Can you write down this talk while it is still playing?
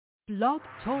Blog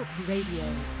Talk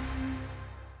Radio.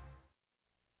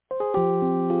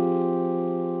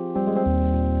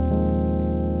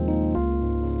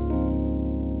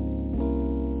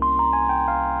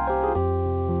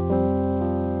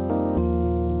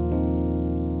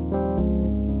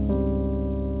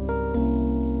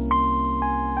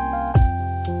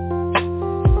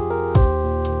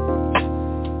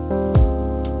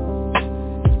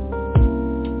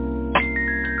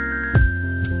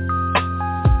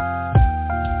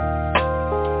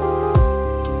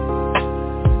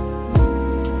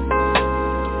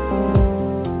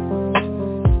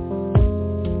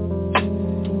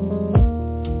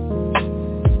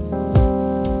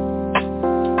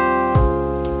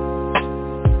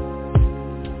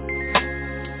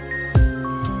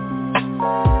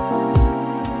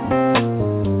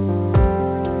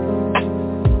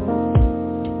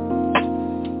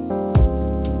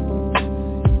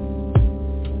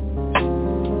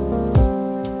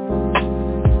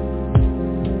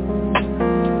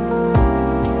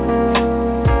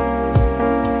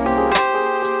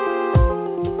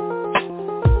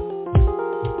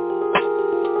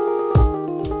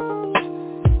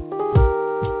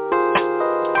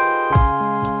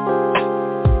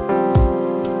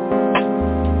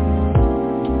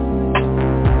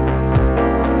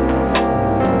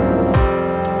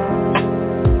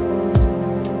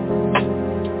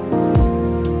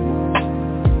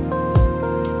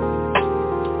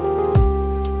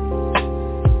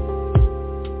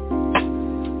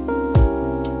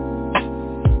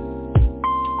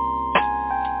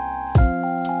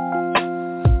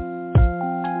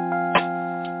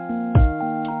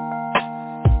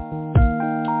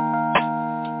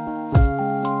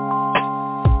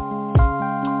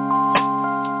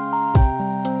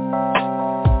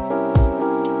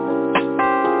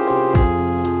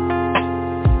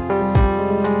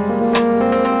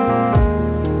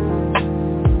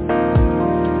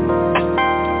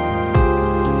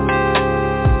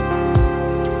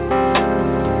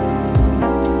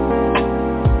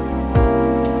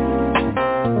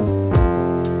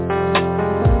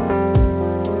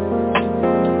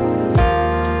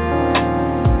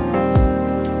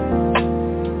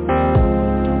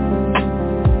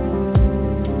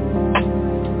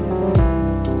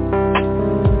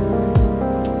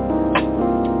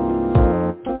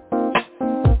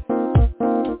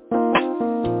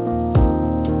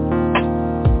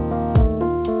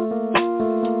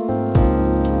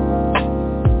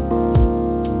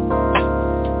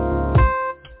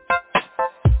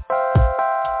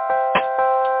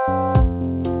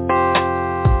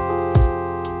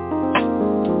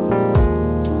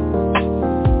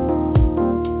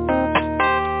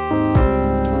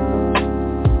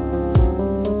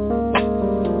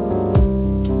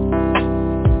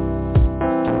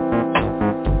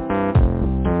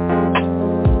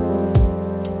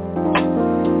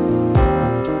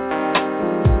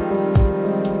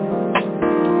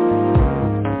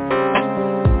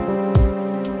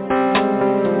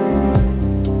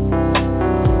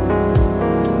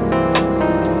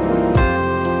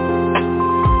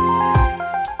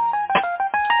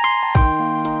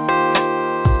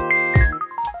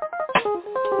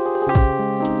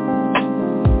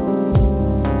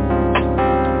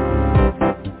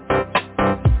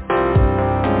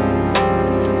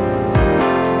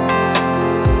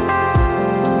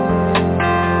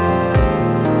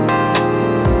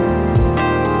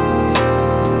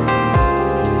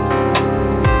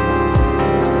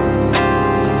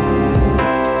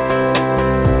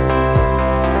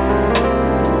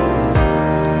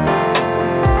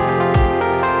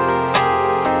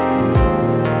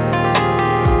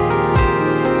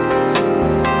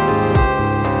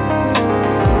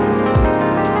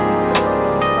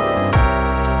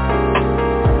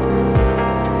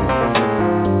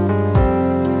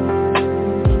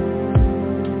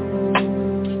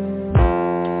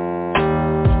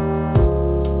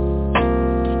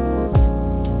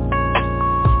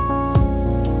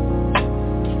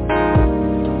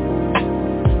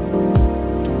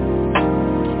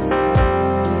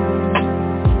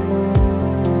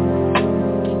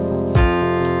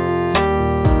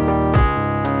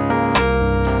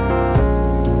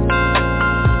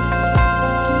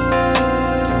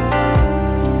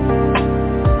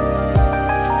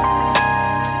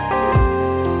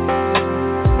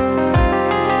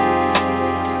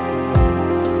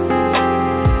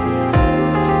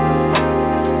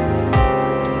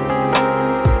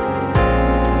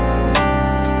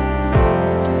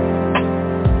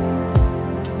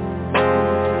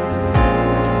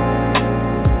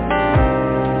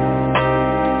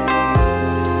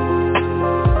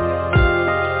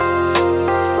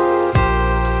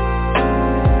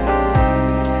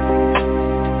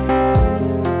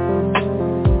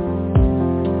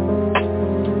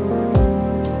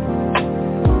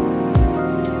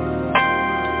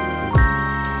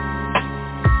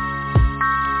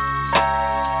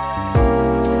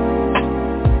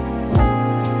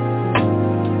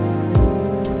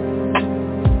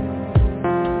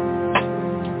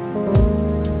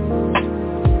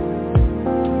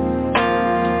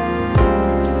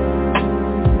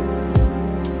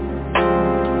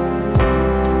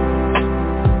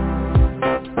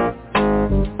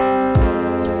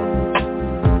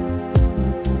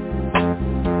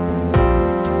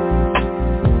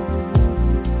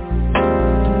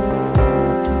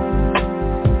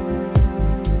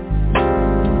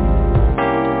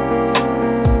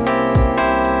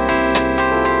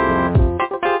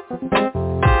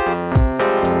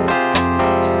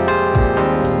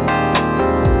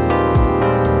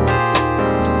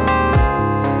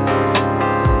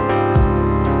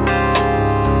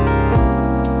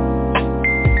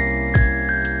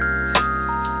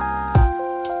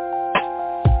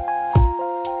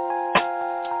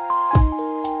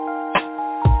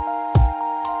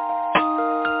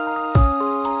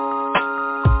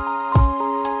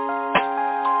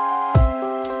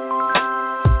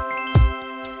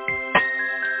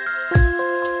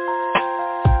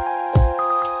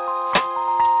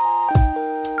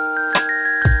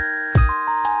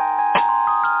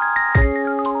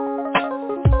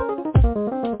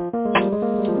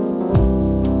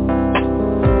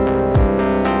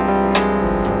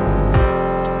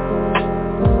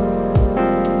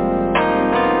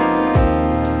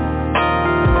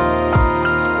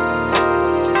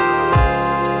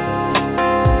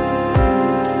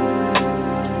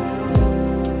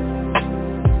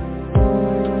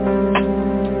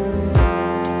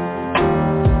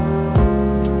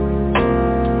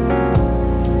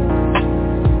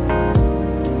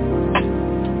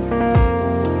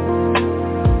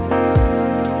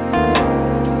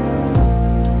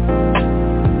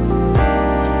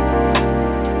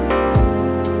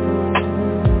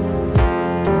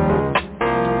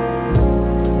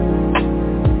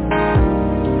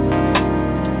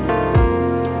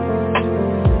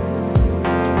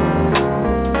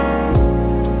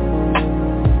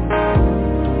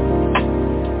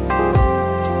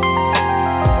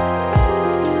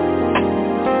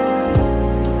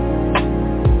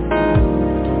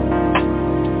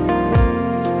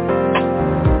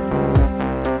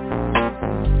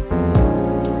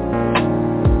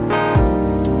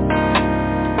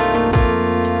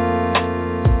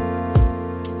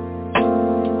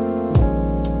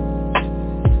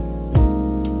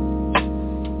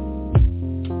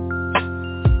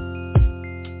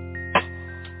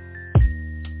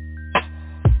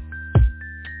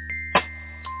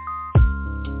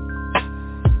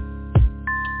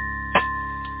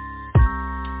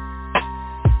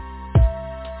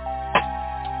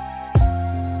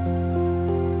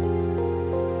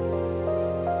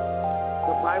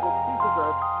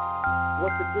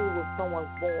 what to do when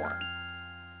someone's born,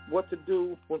 what to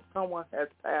do when someone has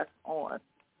passed on.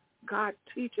 God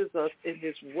teaches us in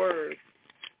his word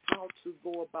how to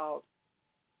go about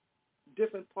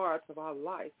different parts of our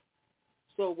life.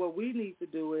 So what we need to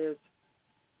do is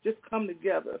just come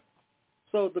together.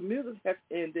 So the music has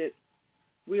ended.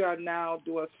 We are now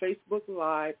doing Facebook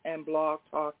Live and Blog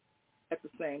Talk at the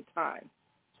same time.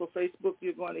 So Facebook,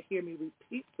 you're going to hear me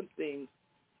repeat some things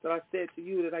that I said to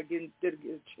you that I didn't get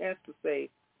a chance to say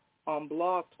on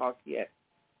Blog Talk yet.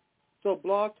 So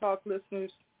Blog Talk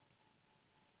listeners,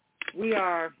 we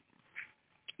are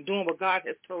doing what God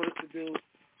has told us to do.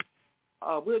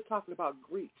 We're talking about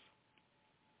grief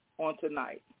on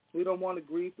tonight. We don't want to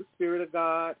grieve the Spirit of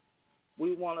God.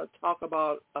 We want to talk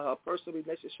about a personal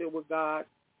relationship with God,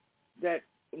 that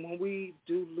when we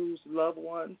do lose loved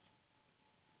ones,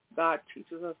 God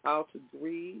teaches us how to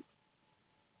grieve.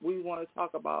 We want to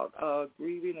talk about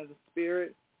grieving in the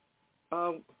Spirit.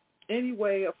 Any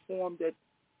way or form that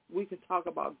we can talk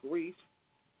about grief,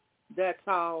 that's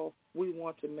how we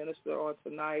want to minister on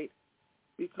tonight,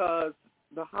 because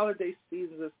the holiday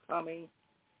season is coming,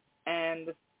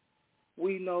 and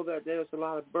we know that there's a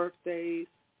lot of birthdays,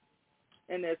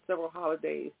 and there's several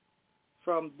holidays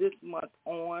from this month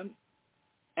on,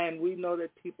 and we know that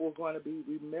people are going to be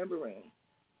remembering,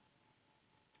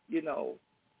 you know,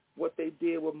 what they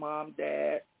did with mom,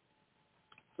 dad,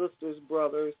 sisters,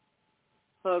 brothers,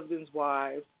 husbands,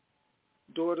 wives,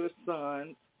 daughters,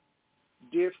 sons,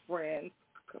 dear friends,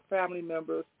 family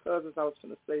members, cousins, I was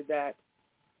going to say that.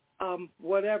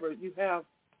 Whatever, you have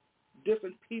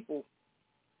different people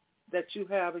that you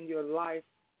have in your life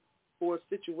for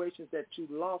situations that you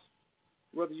lost,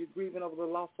 whether you're grieving over the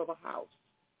loss of a house,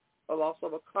 a loss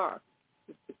of a car.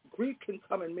 Grief can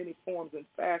come in many forms and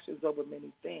fashions over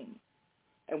many things.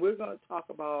 And we're going to talk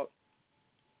about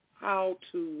how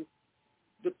to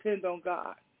depend on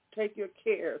God. Take your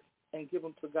cares and give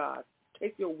them to God.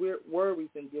 Take your worries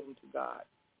and give them to God.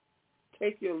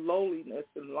 Take your lowliness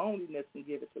and loneliness and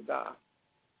give it to God,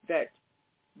 that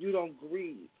you don't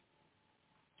grieve.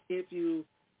 If you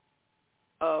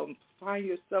find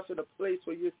yourself in a place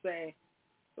where you're saying,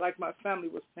 like my family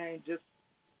was saying just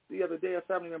the other day, a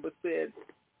family member said,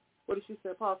 what did she say,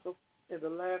 Apostle? In the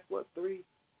last, 3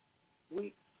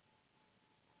 weeks,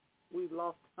 we've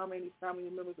lost how many family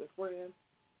members and friends?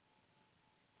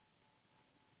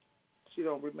 She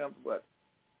don't remember, but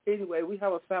anyway, we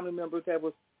have a family member that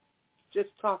was just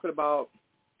talking about,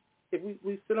 if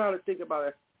we sit down and think about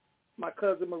it, my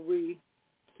cousin Marie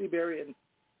Seabury in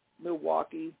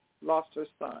Milwaukee lost her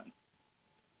son.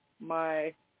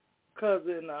 My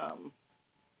cousin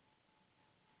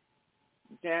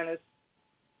Janice,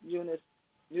 Eunice,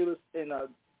 and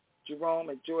Jerome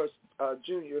and George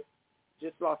Jr.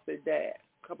 just lost their dad.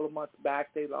 A couple of months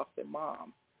back, they lost their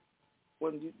mom.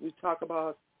 When we talk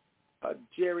about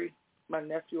Jerry, my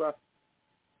nephew,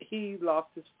 he lost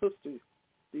his sister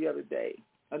the other day.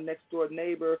 A next-door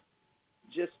neighbor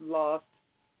just lost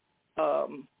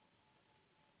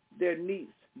their niece,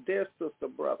 their sister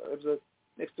brother. It was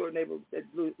a next-door neighbor that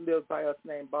lives by us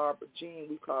named Barbara Jean.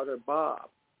 We called her Bob.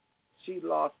 She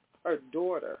lost her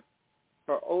daughter,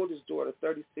 her oldest daughter,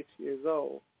 36 years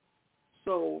old.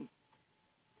 So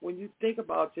when you think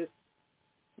about just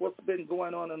what's been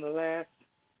going on in the last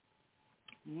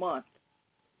month,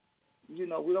 you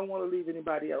know, we don't want to leave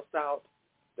anybody else out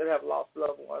that have lost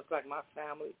loved ones, like my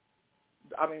family,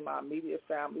 my immediate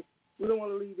family. We don't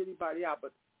want to leave anybody out,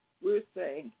 but we're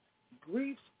saying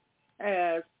grief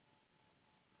has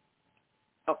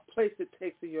a place it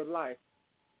takes in your life.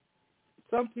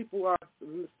 Some people are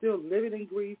still living in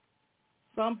grief.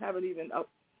 Some haven't even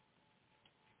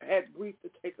had grief to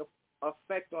take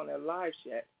effect on their lives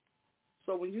yet.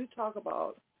 So when you talk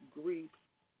about grief,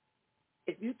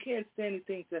 if you can't say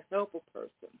anything to help a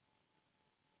person,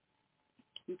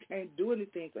 you can't do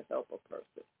anything to help a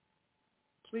person,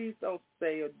 please don't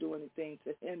say or do anything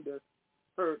to hinder,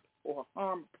 hurt, or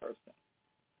harm a person,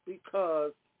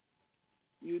 because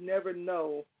you never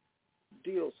know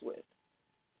deals with.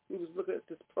 We was looking at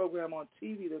this program on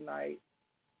TV tonight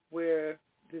where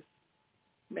this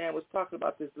man was talking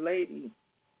about this lady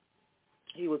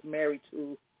he was married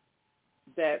to,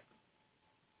 that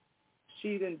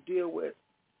she didn't deal with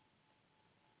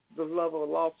the love of a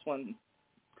lost one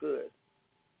good.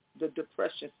 The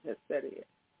depression has set in.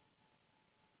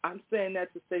 I'm saying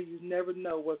that to say you never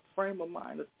know what frame of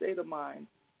mind, a state of mind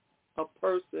a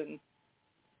person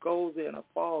goes in or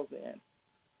falls in.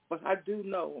 But I do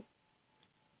know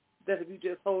that if you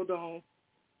just hold on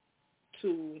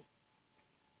to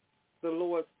the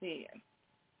Lord's hand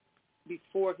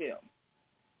before him,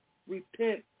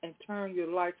 repent and turn your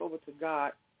life over to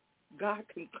God, God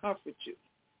can comfort you.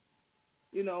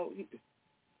 You know,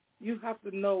 you have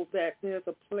to know that there's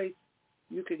a place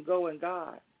you can go in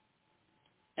God,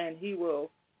 and he will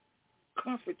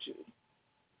comfort you.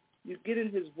 You get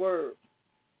in his word.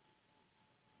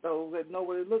 Those that know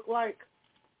what it looked like,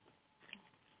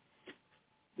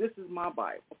 this is my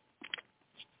Bible.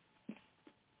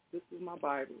 This is my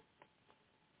Bible.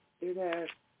 It has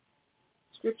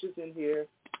scriptures in here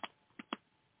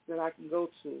that I can go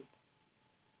to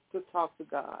talk to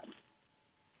God.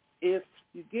 If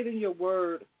you get in your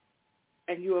word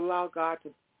and you allow God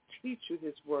to teach you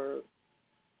his word,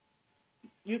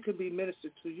 you can be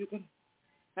ministered to. You can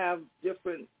have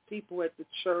different people at the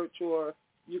church, or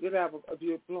you could have, if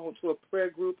you belong to a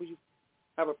prayer group, or you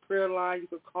have a prayer line you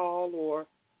could call or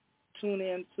tune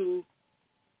in to.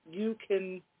 You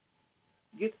can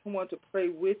get someone to pray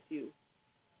with you.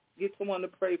 Get someone to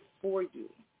pray for you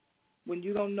when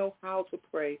you don't know how to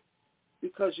pray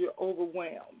because you're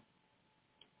overwhelmed.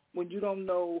 When you don't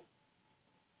know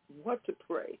what to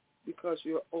pray because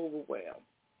you're overwhelmed.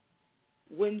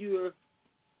 When you're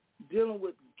dealing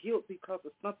with guilt because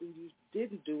of something you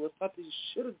didn't do or something you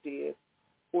should have did,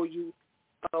 or you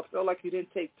felt like you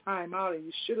didn't take time out and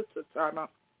you should have took time out,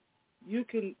 you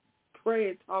can pray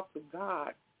and talk to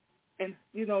God and,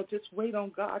 just wait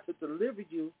on God to deliver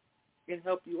you and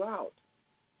help you out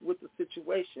with the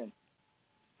situation.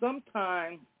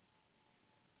 Sometimes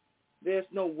there's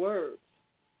no words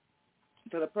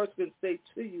that a person can say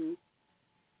to you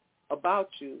about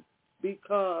you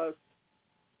because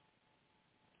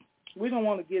we don't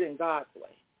want to get in God's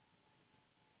way.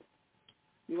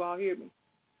 You all hear me?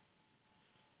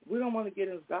 We don't want to get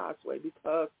in God's way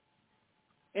because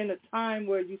in a time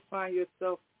where you find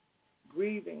yourself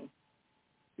grieving,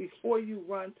 before you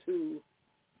run to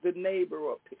the neighbor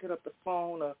or picking up the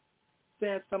phone or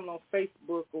saying something on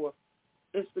Facebook or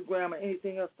Instagram or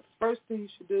anything else, the first thing you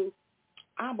should do,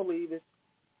 I believe, is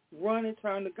run and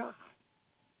turn to God.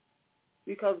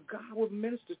 Because God will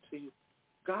minister to you.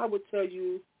 God will tell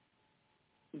you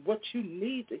what you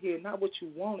need to hear, not what you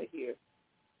want to hear.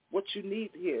 What you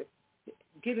need to hear.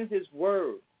 Get in his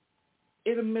word.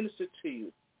 It'll minister to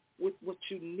you with what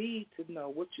you need to know,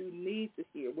 what you need to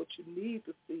hear, what you need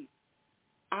to see.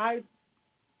 I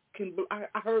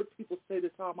heard people say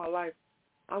this all my life.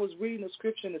 I was reading the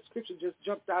scripture and the scripture just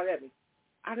jumped out at me.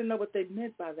 I didn't know what they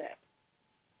meant by that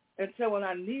until when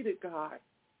I needed God.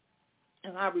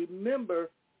 And I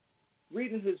remember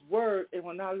reading his word, and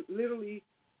when I literally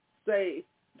say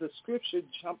the scripture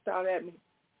jumped out at me,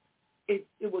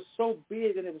 it was so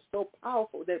big and it was so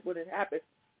powerful that when it happened,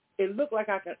 it looked like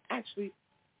I could actually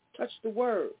touch the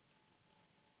word.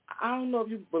 I don't know if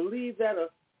you believe that or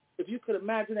if you could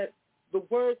imagine that the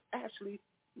words actually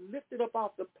lifted up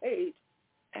off the page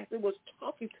as it was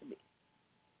talking to me.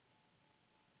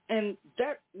 And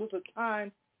that was a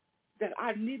time that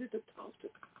I needed to talk to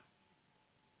God.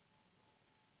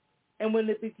 And when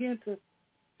it began to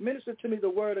minister to me the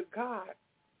word of God,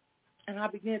 and I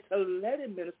began to let it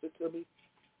minister to me,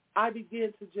 I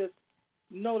began to just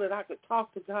know that I could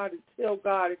talk to God and tell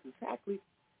God exactly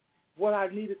what I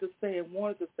needed to say and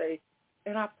wanted to say.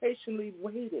 And I patiently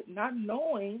waited, not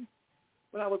knowing,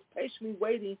 but I was patiently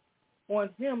waiting on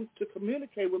him to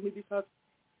communicate with me because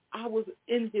I was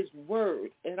in his word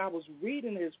and I was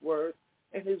reading his word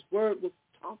and his word was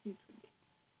talking to me.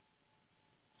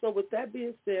 So with that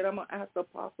being said, I'm going to ask the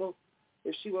Apostle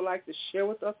if she would like to share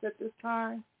with us at this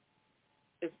time.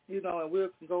 If and we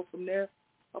can go from there.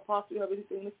 Apostle, you have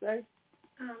anything to say?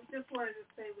 Just wanted to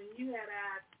say, when you had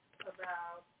asked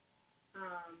about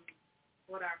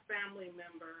what our family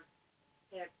member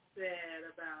had said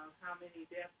about how many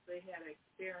deaths they had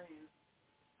experienced,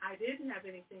 I didn't have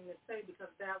anything to say because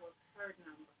that was her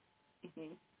number.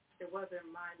 Mm-hmm. It wasn't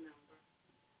my number.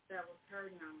 That was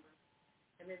her number.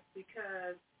 And it's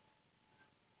because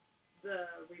the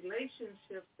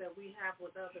relationships that we have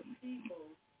with other people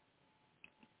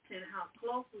and how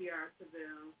close we are to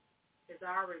them is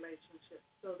our relationship.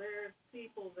 So there's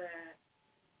people that,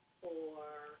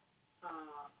 or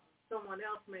someone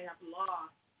else may have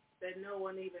lost that no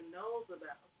one even knows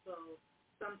about. So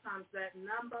sometimes that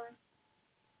number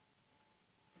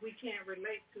we can't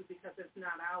relate to because it's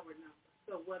not our number.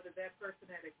 So whether that person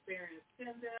had experienced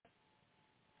 10 deaths,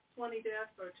 20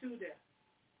 deaths, or 2 deaths,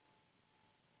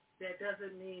 that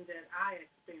doesn't mean that I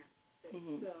experienced it.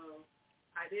 Mm-hmm. So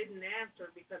I didn't answer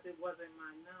because it wasn't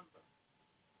my number.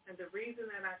 And the reason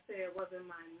that I say it wasn't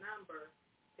my number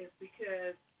is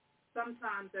because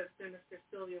sometimes, as Minister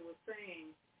Celia was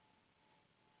saying,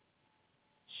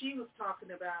 she was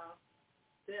talking about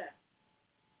death.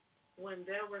 When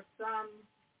there were some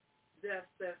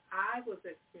deaths that I was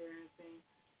experiencing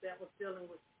that was dealing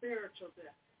with spiritual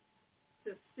death,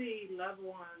 to see loved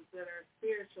ones that are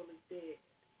spiritually dead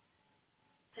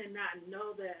and not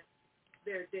know that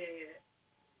they're dead,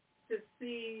 to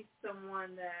see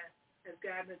someone that has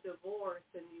gotten a divorce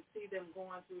and you see them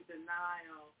going through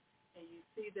denial and you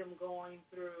see them going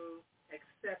through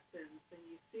acceptance and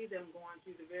you see them going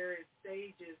through the various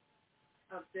stages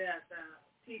of death,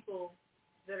 people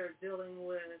that are dealing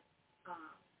with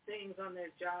things on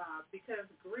their job, because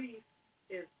grief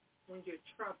is when you're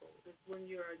troubled, it's when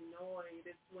you're annoyed,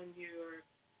 it's when you're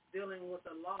dealing with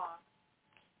a loss.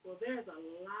 Well, there's a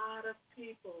lot of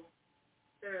people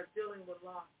that are dealing with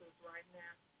losses right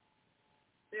now.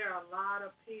 There are a lot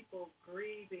of people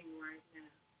grieving right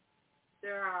now.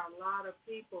 There are a lot of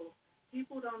people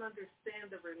don't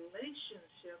understand the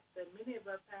relationship that many of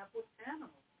us have with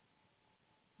animals.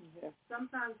 Yeah.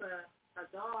 Sometimes a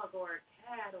dog or a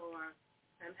cat or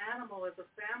an animal is a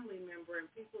family member, and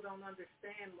people don't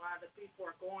understand why the people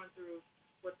are going through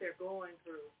what they're going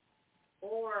through.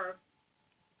 Or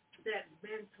that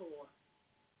mentor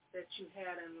that you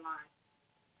had in life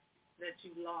that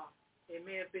you lost. It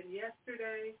may have been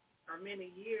yesterday or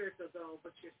many years ago,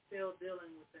 but you're still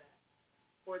dealing with that.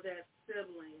 Or that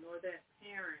sibling or that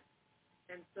parent.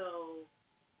 And so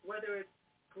whether it's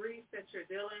grief that you're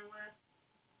dealing with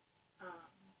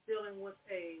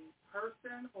a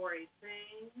person or a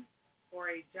thing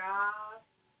or a job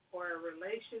or a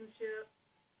relationship,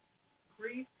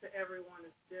 grief to everyone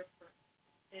is different.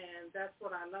 And that's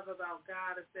what I love about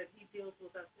God, is that he deals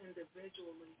with us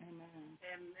individually. Amen.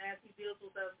 And as he deals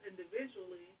with us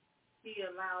individually, he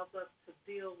allows us to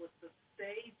deal with the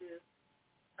stages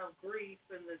of grief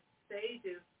and the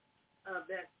stages of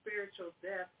that spiritual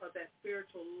death or that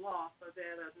spiritual loss or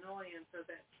that annoyance or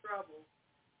that trouble.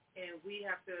 And we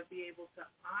have to be able to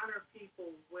honor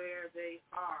people where they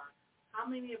are. How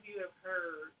many of you have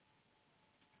heard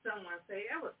someone say,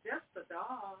 that was just a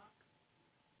dog?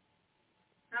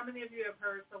 How many of you have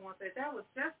heard someone say, that was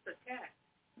just a cat?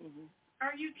 Mm-hmm.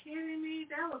 Are you kidding me?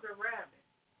 That was a rabbit.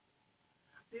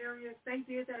 Serious? They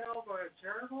did that over a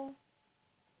gerbil?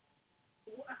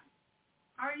 What?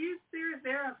 Are you serious?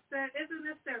 They're upset. Isn't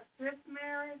this their fifth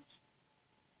marriage?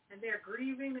 And they're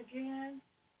grieving again?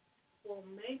 Well,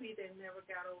 maybe they never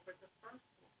got over the first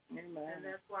one. Amen. And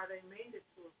that's why they made it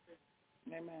to a fifth.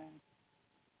 Amen.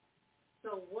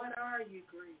 So what are you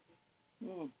grieving?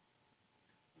 Mm.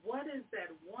 What is that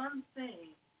one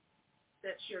thing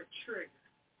that's your trigger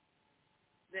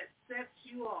that sets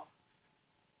you off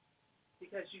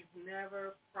because you've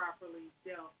never properly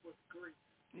dealt with grief?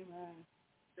 Amen.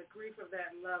 The grief of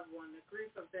that loved one, the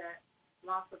grief of that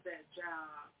loss of that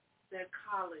job, that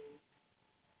colleague.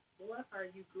 What are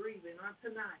you grieving on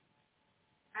tonight?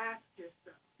 Ask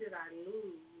yourself, did I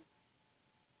lose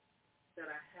that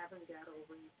I haven't got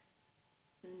over yet?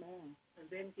 Amen. And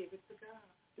then give it to God.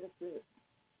 That's it.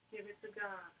 Give it to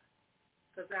God.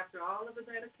 Because after all of the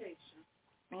medication,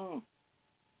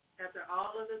 after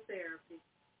all of the therapy,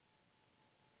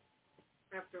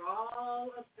 after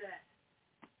all of that,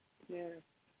 yes,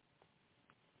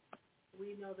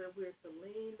 we know that we're to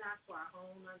lean not to our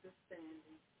own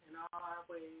understanding, in all our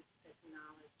ways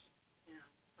acknowledge him.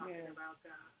 Talking about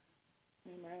God.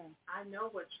 Amen. I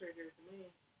know what triggers me,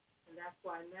 and that's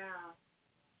why now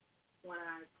when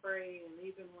I pray and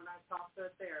even when I talk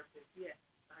to a therapist, yes,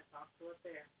 I talk to a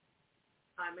therapist,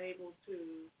 I'm able to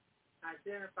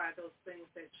identify those things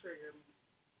that trigger me.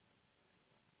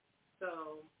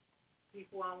 So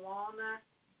people on Walnut,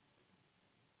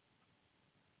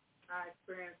 I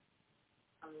experienced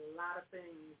a lot of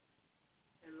things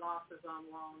and losses on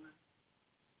Walnut.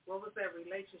 What was that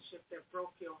relationship that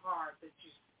broke your heart that you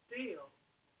still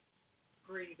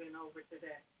grieving over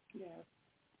today? Yes.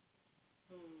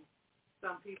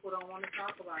 Some people don't want to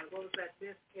talk about it. What was that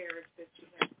miscarriage that you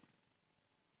had?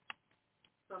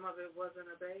 Some of it wasn't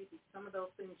a baby. Some of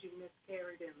those things you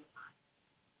miscarried in life.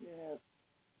 Yes.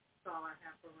 That's all I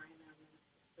have for right now,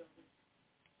 Minister Sylvia.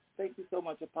 Thank you so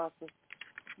much, Apostle.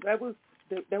 That was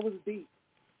deep.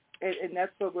 And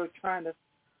that's what we're trying to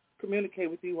communicate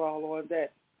with you all on,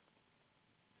 that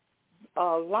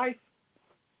life,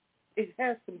 it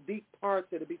has some deep parts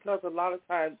in it, because a lot of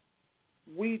times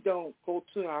we don't go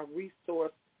to our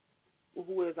resource,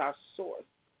 who is our source.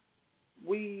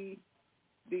 We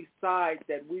decide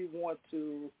that we want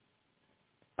to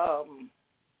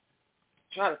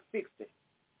try to fix it,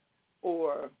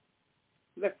 or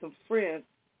let some friends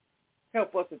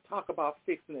help us and talk about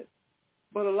fixing it.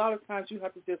 But a lot of times you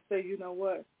have to just say, you know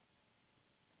what,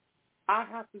 I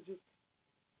have to just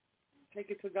take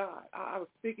it to God. I was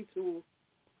speaking to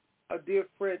a dear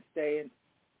friend today, and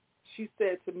she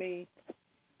said to me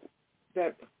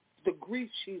that the grief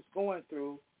she's going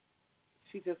through,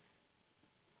 she just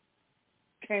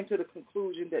came to the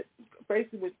conclusion that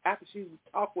basically after she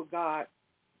talked with God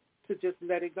to just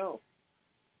let it go.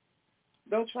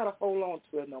 Don't try to hold on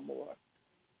to it no more.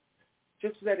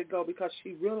 Just let it go because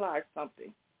she realized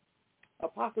something.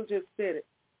 Apostle just said it.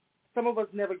 Some of us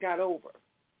never got over.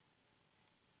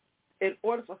 In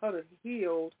order for her to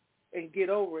heal and get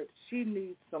over it, she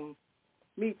needs some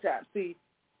me time. See,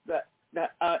 the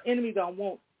enemy don't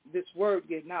want this word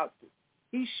getting out.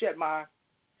 He shut my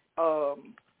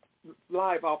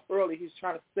live off early. He's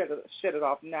trying to shut it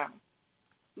off now.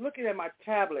 Looking at my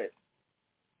tablet,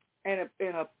 and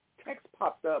a text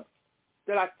popped up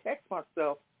that I text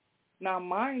myself. Now,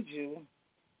 mind you,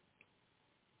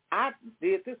 I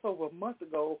did this over a month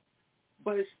ago,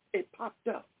 but it popped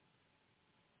up.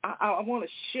 I want to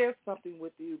share something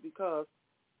with you because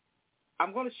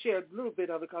I'm going to share a little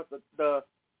bit of it because the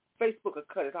Facebook will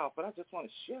cut it off, but I just want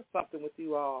to share something with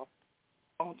you all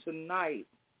on tonight.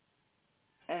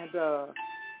 And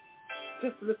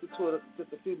just listen to it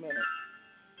just a few minutes.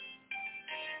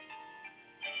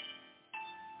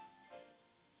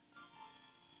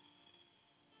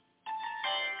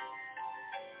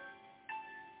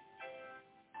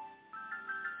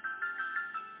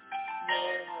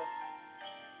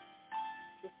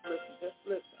 Just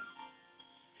listen.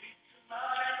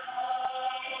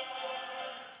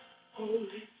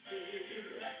 Holy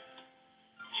Spirit,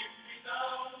 give me the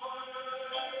word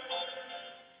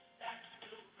that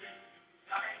will bring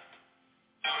life.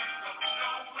 From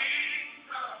the wings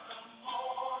of the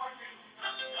morning, the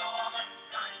dawn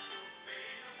light will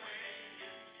fade away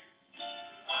into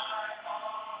my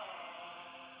heart.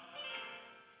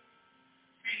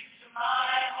 Speak to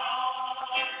my heart,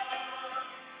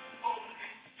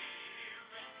 Holy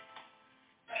Spirit,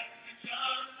 message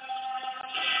of love.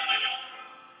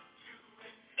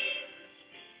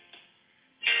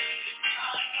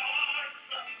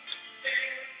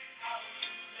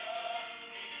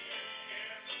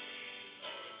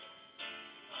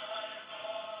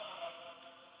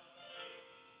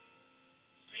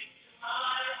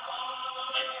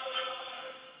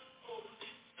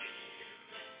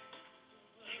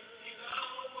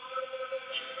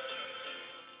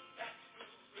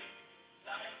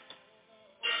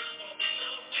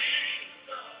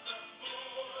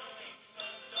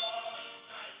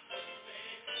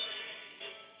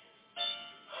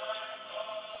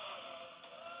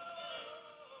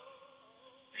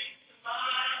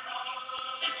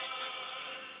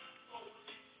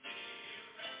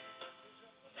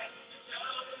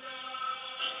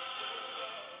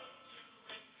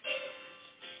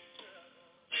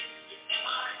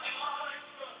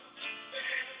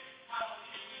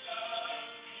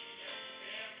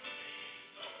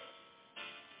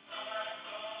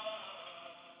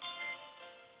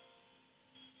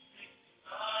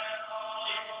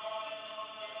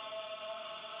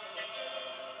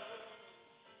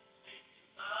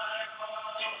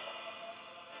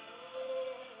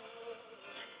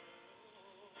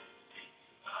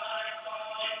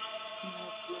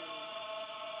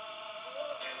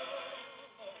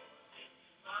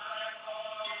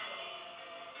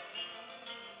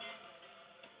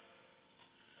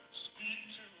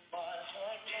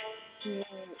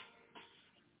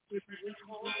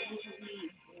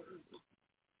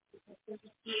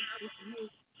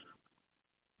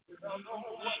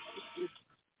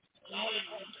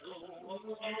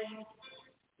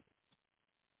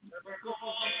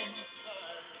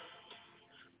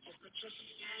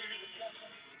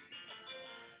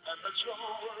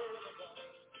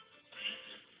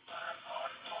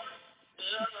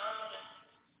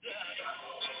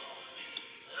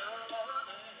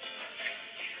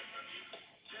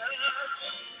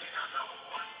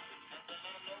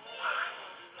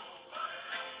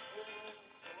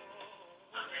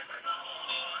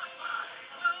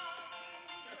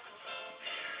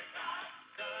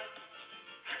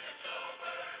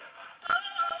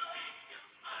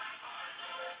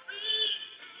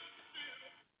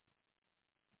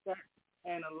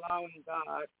 And allowing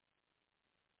God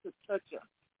to touch us,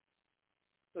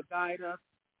 to guide us,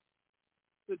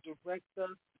 to direct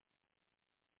us,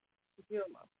 to heal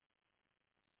us.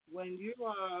 When you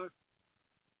are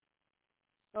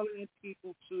telling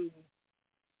people to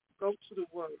go to the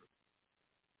Word,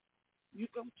 you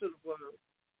go to the Word.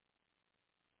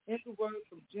 In the Word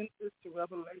from Genesis to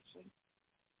Revelation,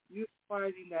 you're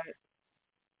finding that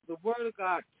the Word of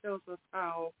God tells us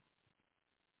how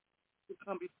to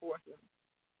come before Him.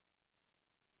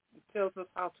 It tells us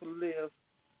how to live.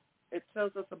 It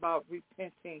tells us about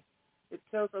repenting. It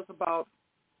tells us about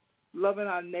loving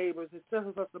our neighbors. It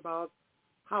tells us about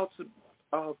how to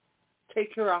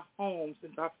take care of our homes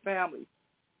and our families.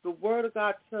 The Word of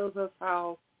God tells us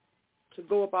how to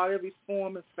go about every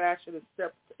form and fashion and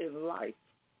step in life.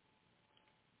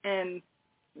 And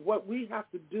what we have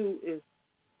to do is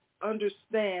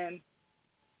understand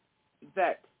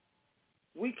that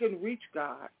we can reach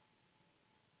God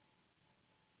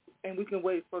and we can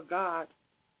wait for God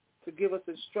to give us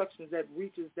instructions that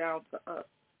reaches down to us.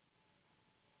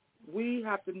 We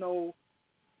have to know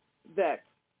that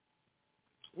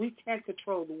we can't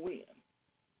control the wind.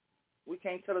 We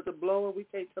can't tell it to blow or we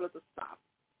can't tell it to stop.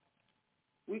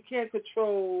 We can't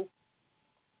control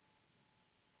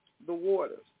the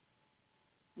waters.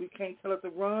 We can't tell it to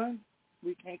run.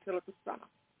 We can't tell it to stop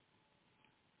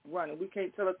running. We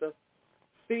can't tell it to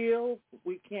fill.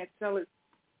 We can't tell it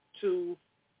to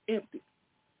empty.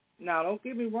 Now, don't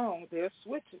get me wrong. There's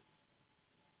switches.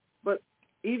 But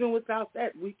even without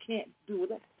that, we can't do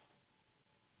that.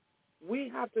 We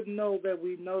have to know that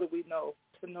we know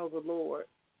to know the Lord.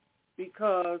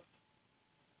 Because,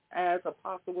 as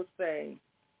Apostle was saying,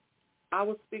 I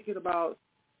was speaking about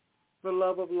the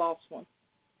love of lost ones.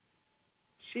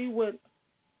 She went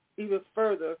even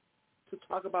further to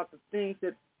talk about the things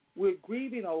that we're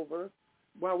grieving over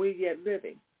while we're yet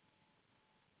living.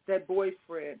 That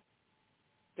boyfriend,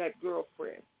 that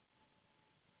girlfriend,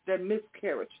 that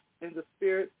miscarriage in the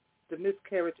spirit, the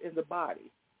miscarriage in the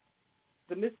body,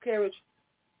 the miscarriage,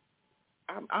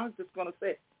 I'm just going to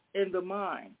say, in the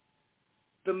mind,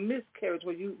 the miscarriage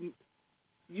where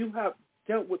you have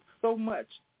dealt with so much,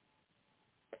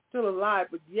 still alive,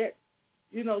 but yet,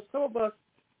 some of us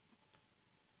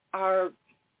are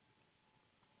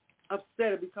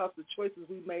upset because of the choices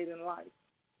we made in life.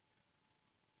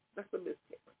 That's a miscarriage.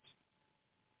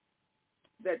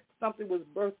 That something was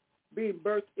being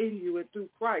birthed in you and through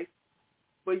Christ,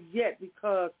 but yet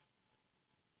because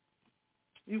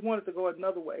you wanted to go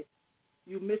another way,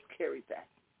 you miscarried that.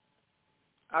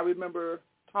 I remember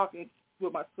talking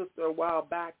with my sister a while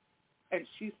back, and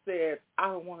she said, I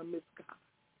don't want to miss God.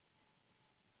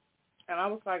 And I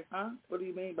was like, huh? What do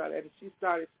you mean by that? And she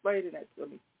started explaining that to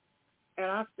me. And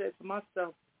I said to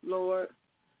myself, Lord,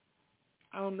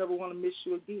 I don't never want to miss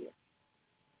you again.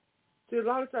 See, a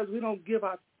lot of times we don't give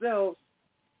ourselves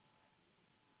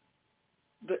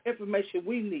the information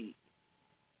we need,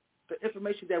 the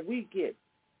information that we get.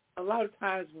 A lot of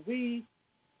times we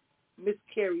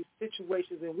miscarry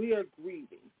situations and we are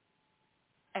grieving.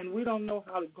 And we don't know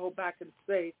how to go back and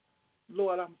say,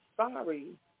 Lord, I'm sorry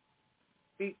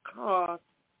because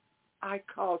I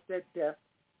caused that death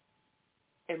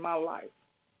in my life.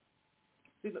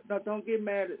 See, don't get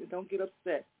mad at it. Don't get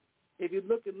upset. If you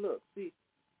look, see,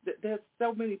 there's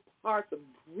so many parts of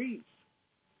grief.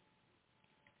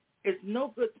 It's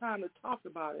no good time to talk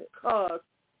about it because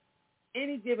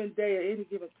any given day or any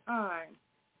given time,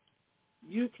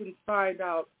 you can find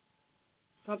out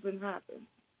something happened.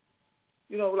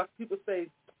 Like people say,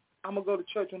 I'm going to go to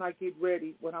church when I get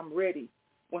ready, when I'm ready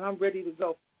to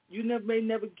go. You may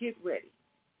never get ready.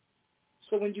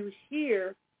 So when you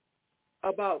hear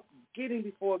about getting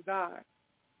before God,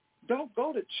 don't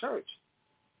go to church.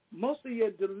 Most of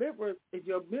your deliverance in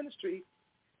your ministry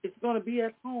is going to be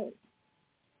at home,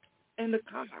 in the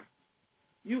car.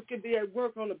 You can be at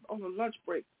work on a lunch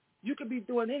break. You can be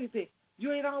doing anything.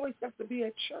 You ain't always got to be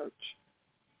at church.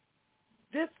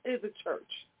 This is a church.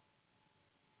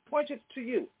 Point it to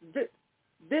you.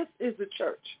 This is the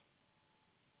church.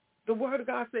 The Word of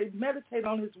God says meditate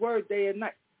on His Word day and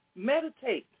night.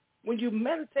 Meditate. When you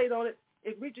meditate on it,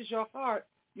 it reaches your heart.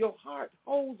 Your heart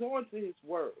holds on to His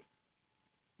Word.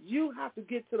 You have to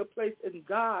get to the place in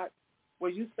God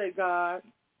where you say, God,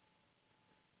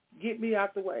 get me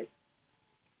out the way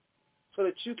so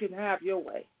that you can have your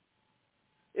way.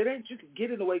 It ain't you can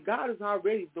get in the way. God is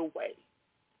already the way.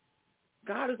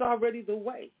 God is already the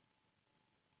way.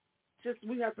 Just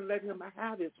we have to let Him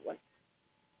have His way.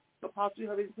 Apostle, do you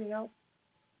have anything else?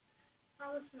 I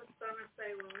was just going to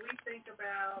say, when we think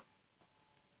about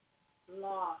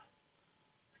loss,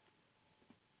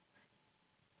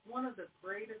 one of the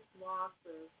greatest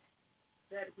losses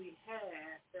that we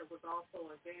had that was also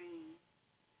a gain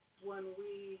when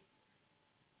we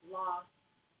lost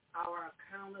our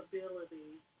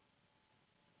accountability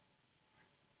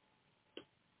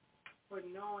for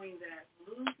knowing that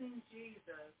losing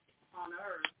Jesus on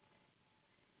earth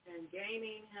and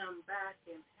gaining Him back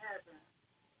in heaven,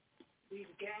 we've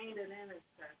gained an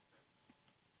intercessor.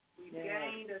 We've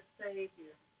gained a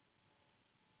Savior.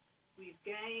 We've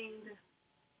gained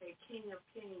a King of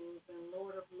Kings and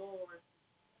Lord of Lords.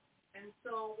 And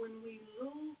so when we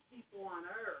lose people on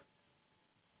earth,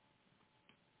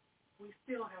 we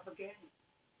still have a gain.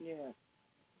 Yeah.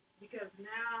 Because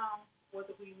now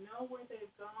whether we know where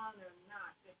they've gone or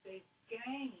not, if they've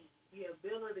gained the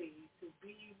ability to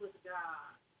be with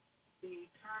God, the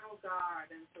eternal God,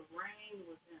 and to reign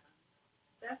with Him,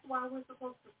 that's why we're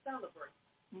supposed to celebrate.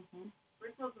 Mm-hmm.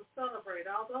 We're supposed to celebrate.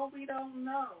 Although we don't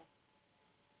know,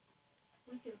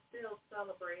 we can still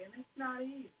celebrate, and it's not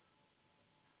easy.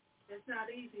 It's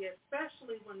not easy,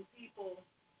 especially when people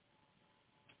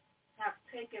have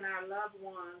taken our loved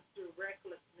ones through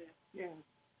recklessness. Yeah.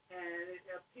 And it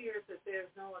appears that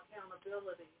there's no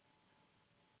accountability.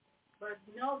 But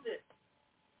know this,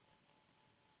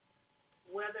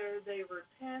 whether they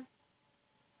repent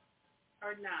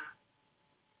or not,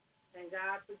 and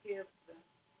God forgives them,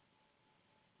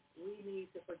 we need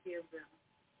to forgive them.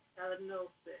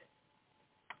 Elenosis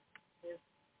is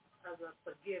of a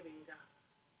forgiving God.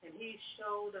 And He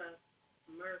showed us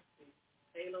mercy.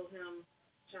 Elohim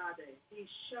Chade. He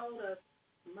showed us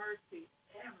mercy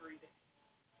every day.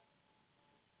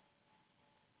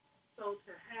 So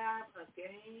to have a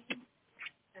gain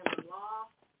and a loss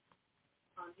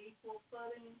on equal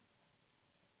footing,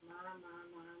 my.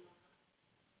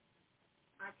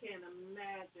 I can't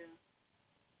imagine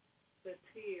the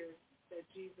tears that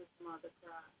Jesus' mother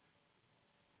cried.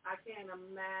 I can't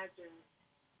imagine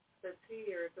the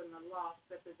tears and the loss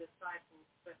that the disciples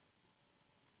felt.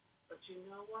 But you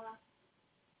know what?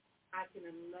 I can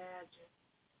imagine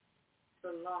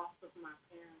the loss of my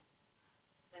parents,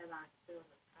 and I feel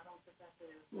it. I don't think I can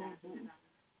imagine it.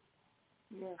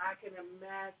 Yeah. I can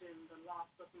imagine the loss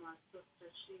of my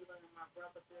sister Sheila and my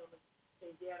brother Billy,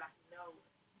 and yet I know it.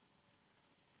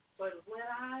 But when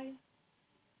I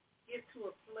get to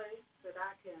a place that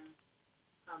I can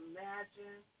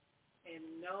imagine and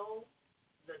know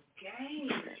the gain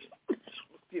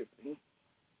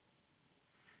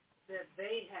that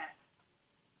they had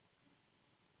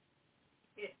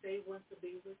if they went to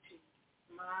be with you,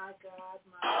 my God,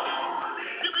 my God.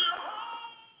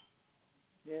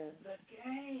 Yeah. The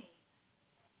gain.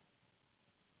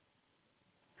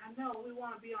 I know we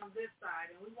want to be on this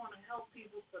side, and we want to help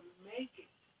people to make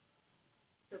it,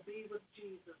 to be with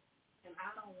Jesus. And I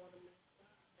don't want to miss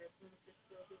God. As Mr.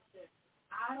 Sylvia said,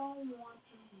 I don't want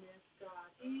to miss God.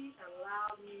 He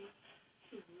allowed me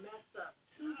to mess up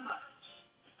too much,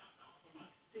 and He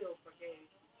still forgave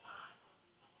me.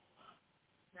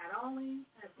 Not only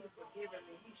has He forgiven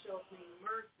me, He shows me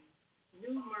mercy,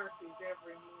 new mercies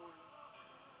every morning.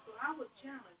 So I would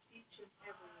challenge each and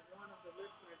every one of the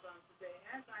listeners on today,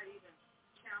 as I even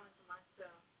challenge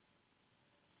myself,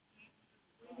 we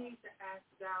need to ask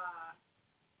God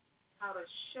how to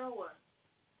show us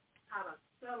how to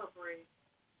celebrate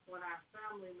when our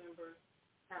family members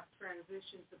have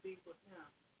transitioned to be with Him.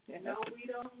 Yeah. No, we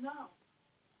don't know.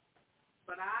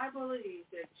 But I believe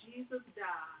that Jesus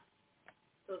died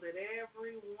so that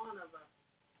every one of us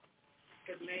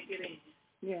could make it in.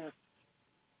 Yeah.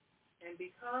 And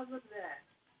because of that,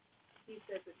 He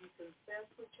says if you confess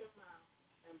with your mouth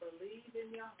and believe in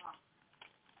your heart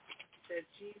that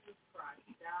Jesus Christ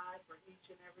died for each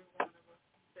and every one of us,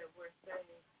 that we're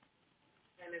saved.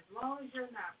 And as long as you're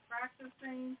not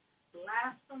practicing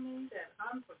blasphemy, that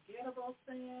unforgettable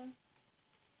sin,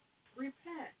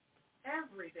 repent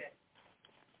every day.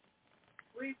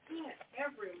 Repent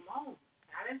every moment.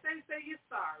 I didn't say you're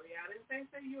sorry. I didn't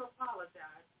say you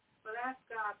apologize. But ask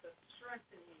God to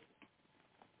strengthen you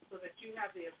so that you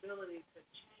have the ability to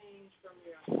change from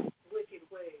your wicked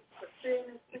ways. But sin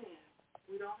is sin.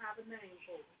 We don't have a name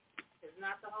for it. It's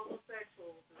not the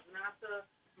homosexuals. It's not the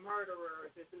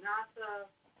murderers. It's not the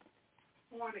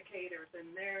fornicators,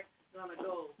 and they're going to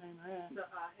go to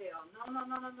hell. No.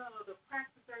 The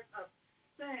practicers of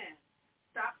sin.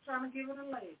 Stop trying to give it a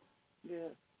label.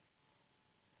 Yeah.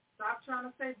 Stop trying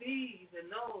to say these and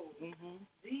those. Mm-hmm.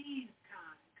 These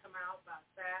kind come out by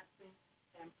fasting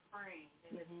and praying,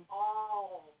 and it's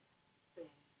all sin.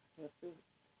 That's it.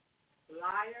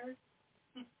 Liars,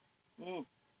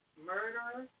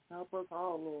 murderers. Help us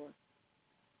all, Lord.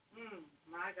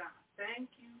 My God. Thank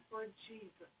you for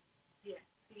Jesus. Yes,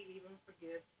 He even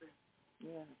forgives sin.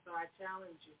 Yeah. So I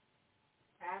challenge you.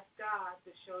 Ask God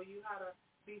to show you how to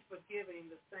be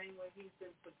forgiving the same way He's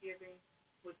been forgiving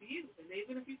with you. And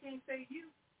even if you can't say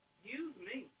you, use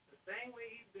me the same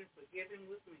way He's been forgiving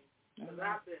with me. Because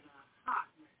I've been a hot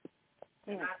mess.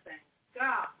 And I thank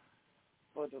God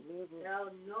for deliverance.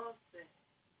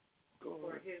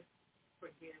 For His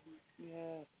forgiveness.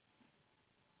 Yes.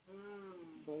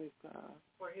 Praise God.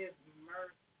 For His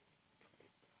mercy.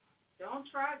 Don't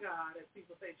try God, as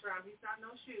people say, try Him. He's not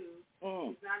no shoes.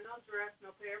 He's not no dress,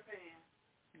 no pair of pants.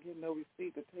 Get no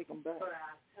receipt to take them back. But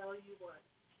I tell you what,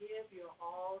 give your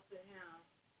all to Him,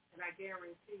 and I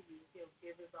guarantee you He'll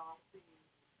give His all to you.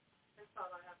 That's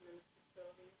all I have, Minister.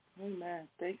 Amen.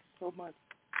 Thank you so much.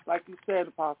 Like you said,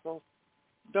 Apostle,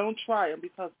 don't try them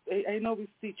because ain't no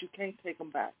receipt. You can't take them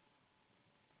back.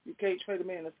 You can't trade them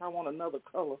in if I want another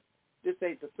color. This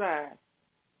ain't the size.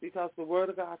 Because the word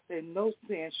of God said no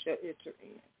sin shall enter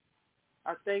in.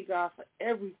 I thank God for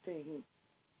everything,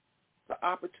 the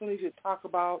opportunity to talk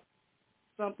about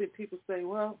something. People say,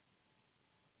 well,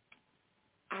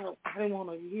 I didn't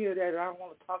want to hear that. I don't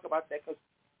want to talk about that because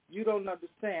you don't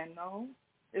understand. No,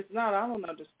 it's not. I don't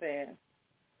understand.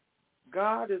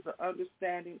 God is an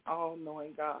understanding,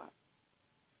 all-knowing God.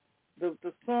 The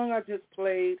song I just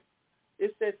played,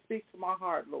 it said, speak to my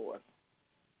heart, Lord.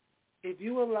 If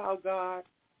you allow God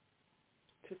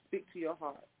to speak to your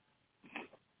heart,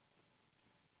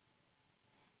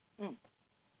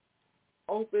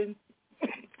 open,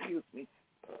 excuse me,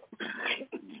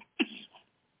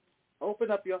 open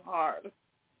up your heart.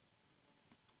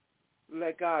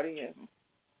 Let God in.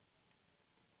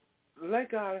 Let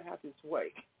God have his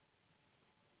way.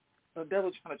 The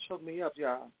devil's trying to choke me up,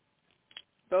 y'all.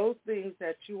 Those things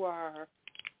that you are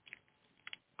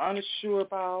unsure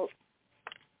about,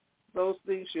 those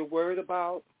things you're worried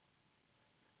about,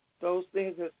 those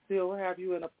things that still have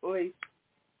you in a place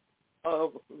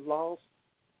of loss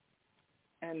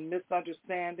and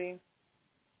misunderstanding,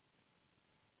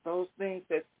 those things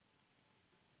that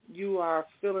you are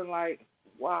feeling like,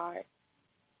 why?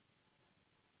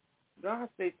 God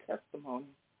said testimony.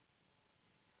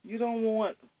 You don't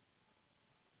want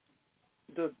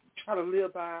to try to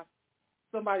live by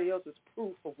somebody else's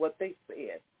proof of what they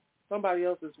said, somebody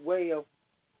else's way of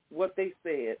what they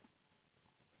said.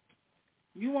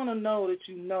 You want to know that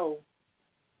you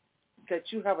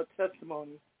have a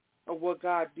testimony of what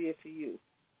God did for you.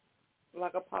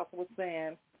 Like Apostle was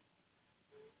saying,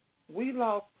 we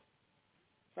lost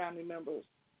family members.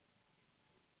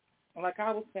 Like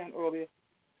I was saying earlier,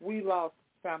 we lost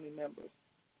family members.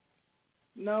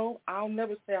 No, I'll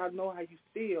never say I know how you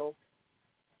feel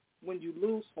when you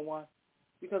lose someone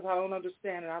because I don't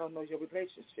understand and I don't know your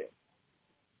relationship.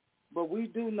 But we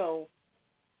do know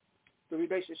the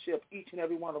relationship each and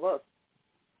every one of us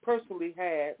personally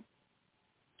had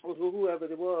with whoever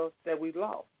it was that we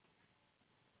lost.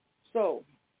 So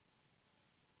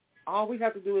all we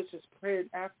have to do is just pray and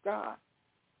ask God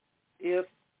if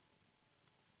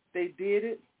they did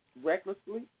it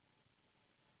recklessly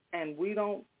and we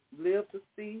don't live to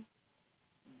see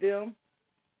them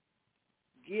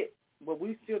get what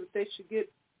we feel that they should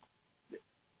get.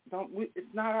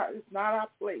 It's not our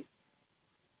place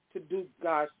to do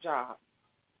God's job.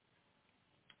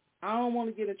 I don't want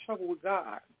to get in trouble with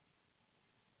God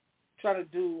trying to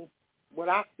do what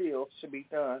I feel should be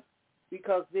done,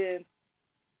 because then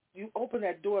you open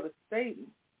that door to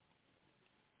Satan,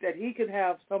 that he can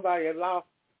have somebody allow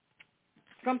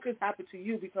something happen to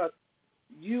you because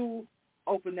you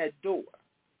open that door.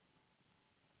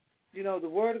 You know, the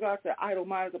word of God said, idle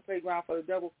mind is a playground for the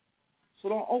devil. So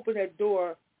don't open that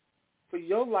door for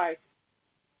your life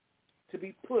to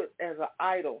be put as an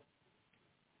idol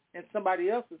in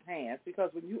somebody else's hands, because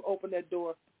when you open that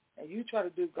door and you try to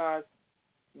do God's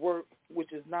work,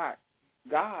 which is not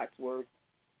God's work,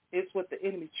 it's what the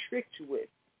enemy tricked you with,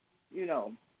 you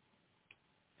know,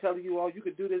 telling you, oh, you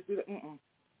could do this, do that.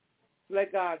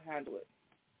 Let God handle it.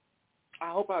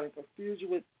 I hope I didn't confuse you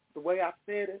with the way I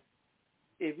said it.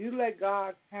 If you let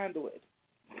God handle it,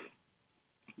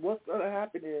 what's going to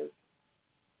happen is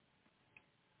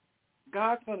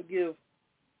God's going to give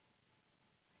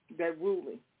that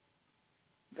ruling.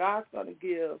 God's going to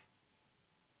give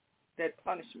that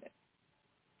punishment,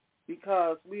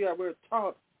 because we're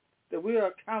taught that we are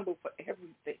accountable for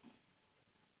everything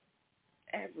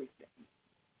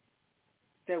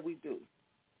that we do.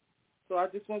 So I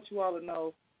just want you all to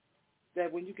know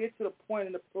that when you get to the point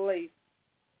in the place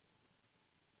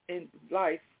in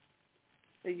life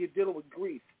that you're dealing with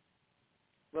grief,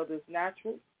 whether it's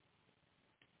natural,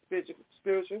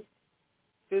 spiritual,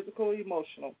 physical, or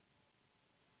emotional,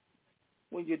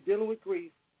 when you're dealing with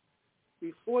grief,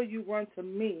 before you run to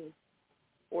me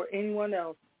or anyone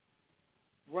else,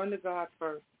 run to God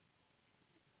first.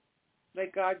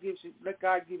 Let God give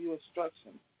you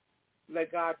instructions.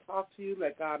 Let God talk to you.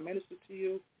 Let God minister to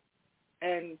you.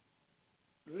 And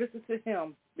listen to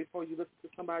him before you listen to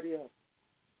somebody else.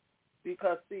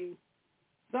 Because, see,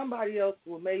 somebody else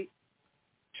may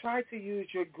try to use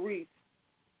your grief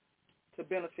to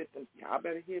benefit them. Y'all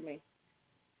better hear me.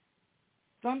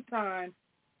 Sometimes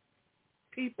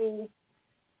people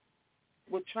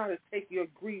will try to take your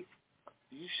grief,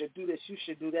 you should do this, you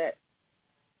should do that,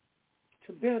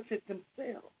 to benefit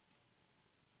themselves.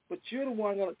 But you're the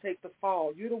one going to take the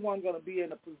fall. You're the one going to be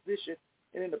in a position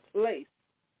and in a place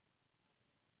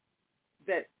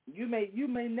that you may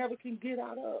never can get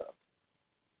out of,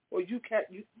 or you're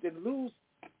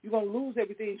gonna lose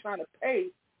everything trying to pay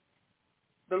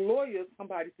the lawyer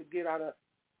somebody to get out of.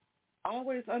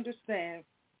 Always understand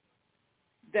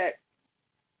that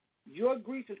your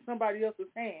grief in somebody else's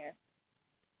hand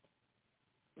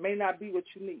may not be what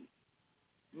you need.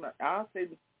 I'll say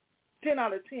 10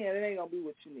 out of 10, it ain't gonna be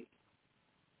what you need.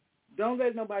 Don't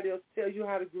let nobody else tell you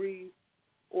how to grieve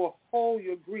or hold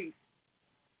your grief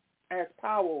as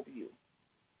power over you.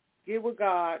 Get with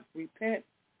God, repent,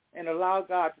 and allow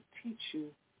God to teach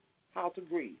you how to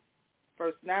grieve.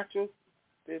 First natural,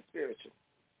 then spiritual.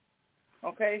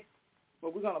 Okay?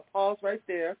 But we're going to pause right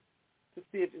there to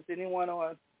see if there's anyone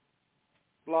on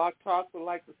Blog Talk would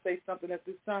like to say something at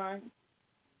this time.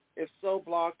 If so,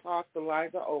 Blog Talk, the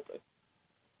lines are open.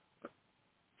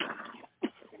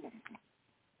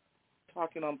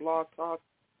 Talking on Blog Talk.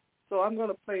 So I'm going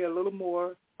to play a little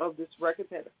more of this record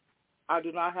that I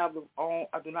do not have the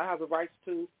rights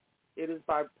to. It is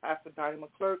by Pastor Donnie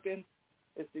McClurkin.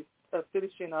 It's the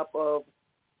finishing up of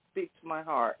Speak to My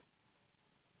Heart.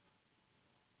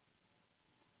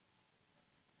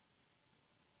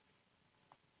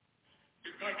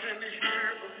 If I can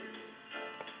hear from you,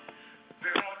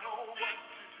 then I'll know what to do.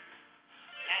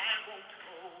 I won't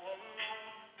go alone.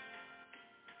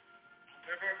 I'll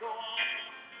never go on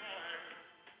crying.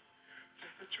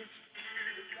 Just the truth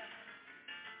is God.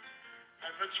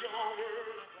 And let your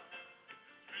word of God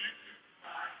speak to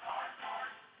my heart, Lord.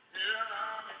 Yeah,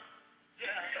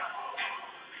 yeah, yeah, Lord.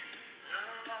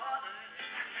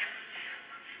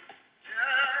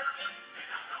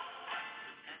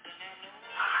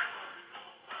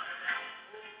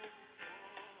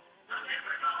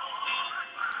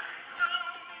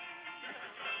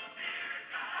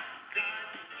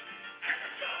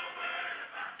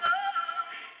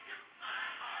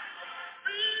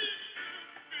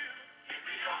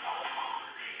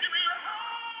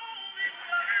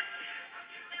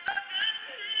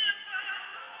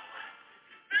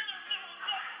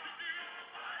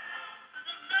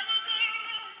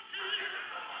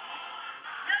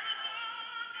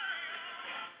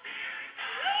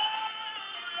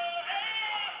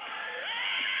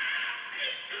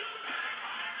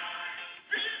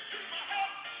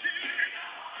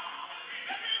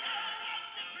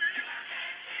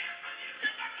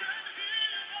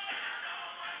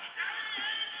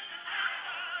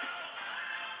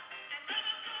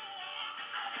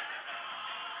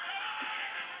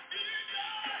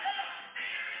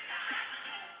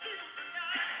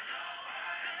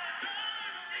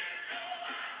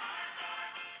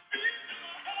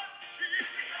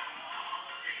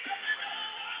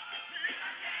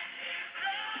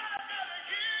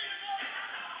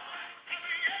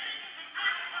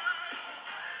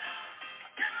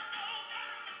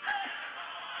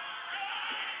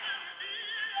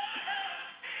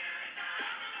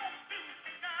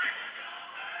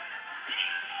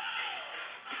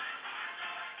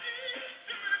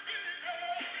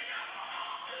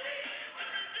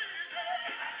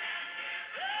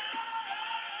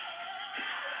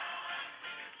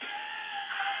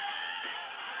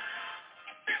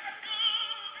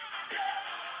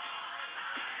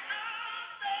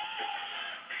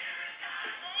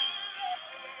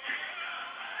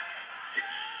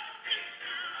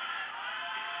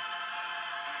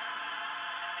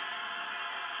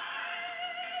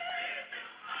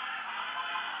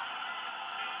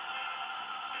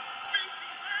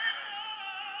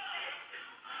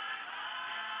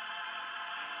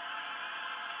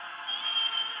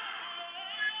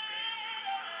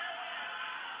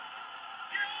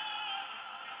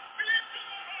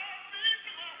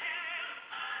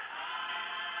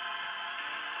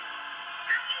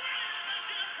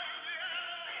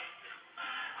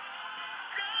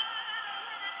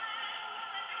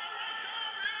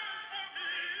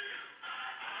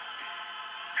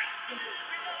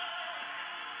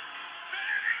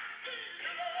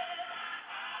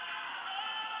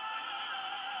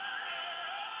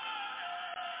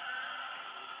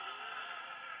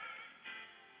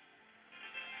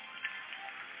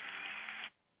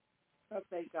 I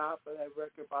thank God for that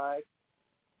record by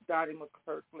Donnie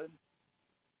McClurkin.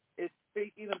 It's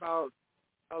speaking about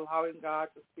allowing God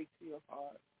to speak to your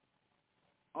heart.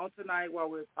 On tonight, while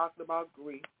we're talking about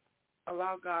grief,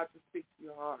 allow God to speak to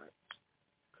your heart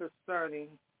concerning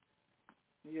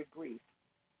your grief.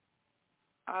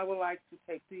 I would like to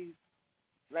take these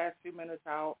last few minutes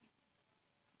out,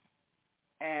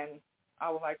 and I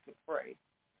would like to pray.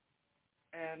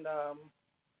 And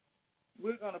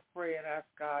we're going to pray and ask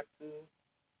God to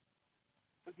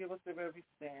forgive us of every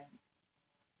sin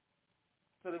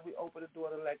so that we open the door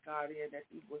to let God in, that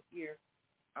he will hear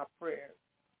our prayers,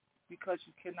 because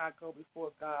you cannot go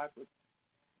before God with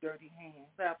dirty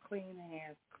hands. Have clean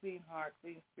hands, clean heart,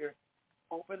 clean spirit.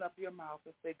 Open up your mouth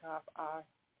and say, God, I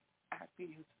ask you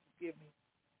to forgive me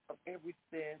of every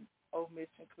sin,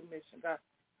 omission, commission. God,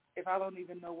 if I don't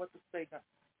even know what to say, God,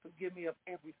 forgive me of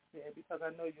every sin, because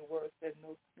I know your word said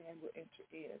no sin will enter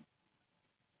in.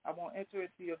 I won't enter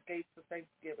into your gates of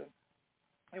thanksgiving.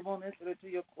 It won't enter into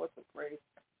your courts of praise.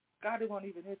 God, it won't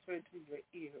even enter into your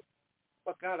ears.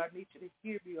 But God, I need you to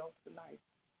hear me on tonight.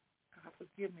 God,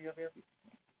 forgive me of every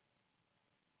sin.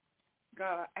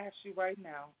 God, I ask you right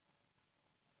now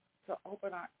to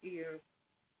open our ears,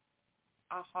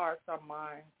 our hearts, our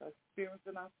minds, our spirits,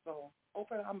 and our soul.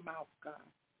 Open our mouth, God,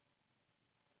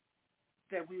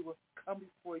 that we will come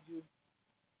before you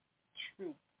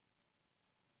true.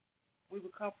 We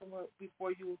will come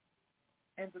before you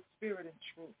in the spirit and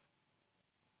truth.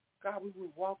 God, we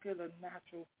will walk in the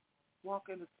natural, walk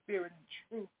in the spirit and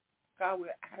truth. God,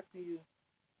 we're asking you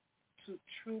to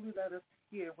truly let us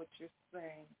hear what you're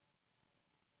saying.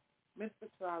 Minister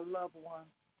to our loved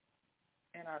ones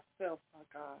and ourselves, my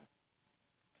God.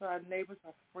 To our neighbors,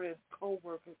 our friends,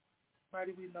 co-workers,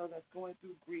 everybody we know that's going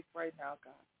through grief right now,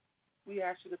 God. We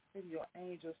ask you to send your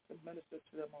angels to minister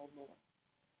to them, oh Lord.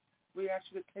 We ask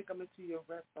you to take them into your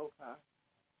rest, oh God.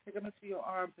 Take them into your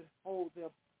arms and hold them.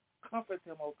 Comfort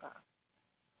them, oh God.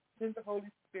 Send the Holy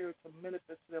Spirit to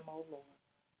minister to them, oh Lord.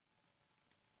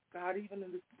 God, even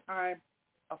in this time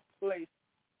of place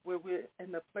where we're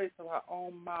in the place of our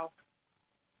own mouth,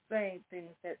 saying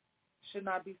things that should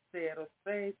not be said, or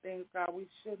saying things, God, we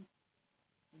should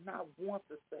not want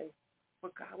to say.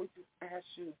 But God, we just ask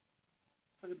you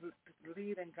to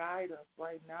lead and guide us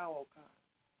right now, oh God.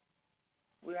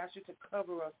 We ask you to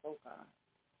cover us, oh God,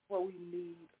 what we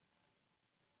need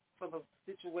for the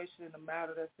situation and the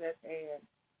matter that's at hand,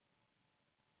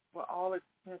 for all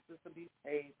expenses to be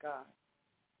paid, God.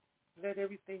 Let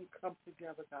everything come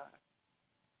together, God.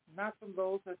 Not from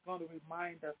those that's going to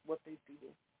remind us what they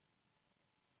did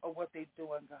or what they're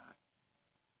doing, God.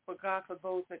 But God, for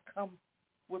those that come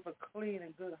with a clean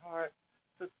and good heart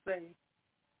to say,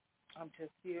 I'm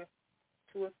just here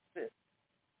to assist,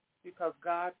 because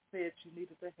God said you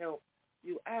needed the help.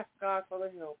 You asked God for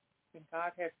the help, and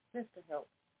God has sent the help,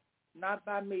 not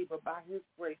by me, but by his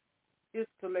grace. It's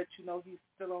to let you know he's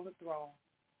still on the throne.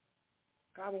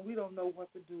 God, when we don't know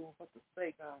what to do or what to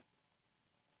say, God,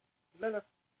 let us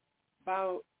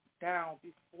bow down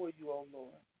before you, O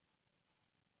Lord.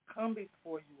 Come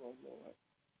before you, O Lord,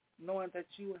 knowing that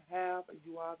you have and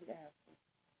you are the answer.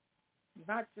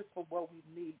 Not just for what we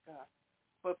need, God,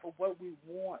 but for what we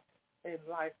want in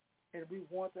life. And we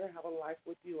want to have a life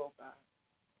with you, oh God.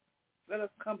 Let us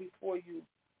come before you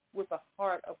with a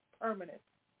heart of permanence.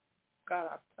 God,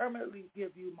 I permanently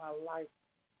give you my life.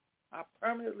 I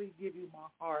permanently give you my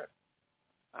heart.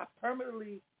 I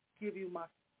permanently give you my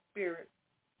spirit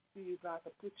to you, God,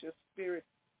 to put your spirit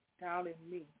down in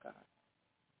me, God.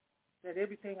 That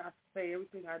everything I say,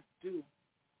 everything I do,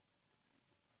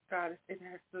 God, it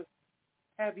has to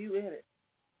have you in it.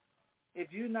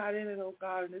 If you're not in it, oh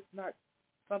God, and it's not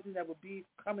something that will be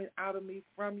coming out of me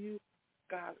from you,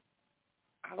 God,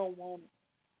 I don't want it.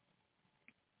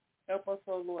 Help us,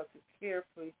 oh Lord, to care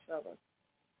for each other,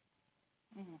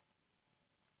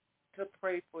 to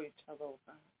pray for each other, oh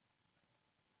God.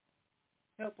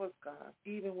 Help us, God,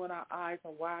 even when our eyes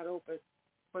are wide open.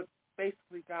 But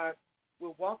basically, God, we're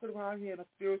walking around here in a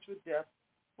spiritual death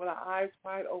with our eyes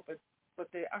wide open, but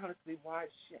they're honestly wide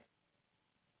shut.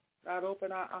 God,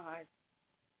 open our eyes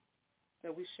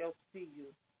that we shall see you.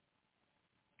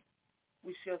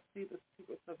 We shall see the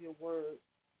secrets of your word.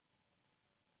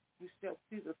 We shall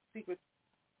see the secrets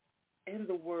in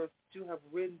the words that you have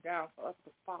written down for us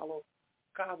to follow.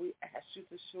 God, we ask you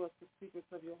to show us the secrets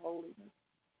of your holiness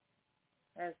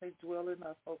as they dwell in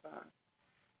us, oh God.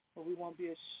 But we won't be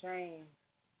ashamed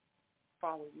to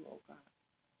follow you, oh God.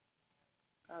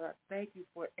 God, I thank you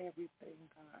for everything,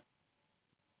 God.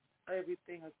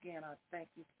 Everything, again, I thank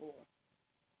you for.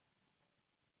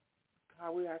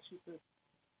 God, we ask you to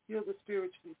heal the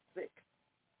spiritually sick.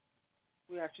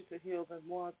 We ask you to heal the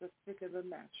ones that are sick in the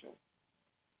natural.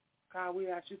 God, we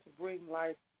ask you to bring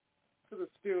life to the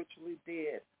spiritually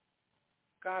dead.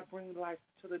 God, bring life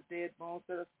to the dead bones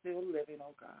that are still living,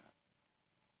 oh God.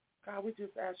 God, we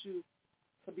just ask you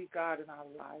to be God in our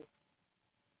life.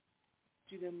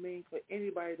 You didn't mean for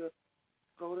anybody to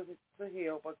go to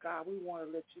hell, but God, we want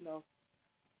to let you know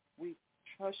we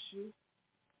trust you.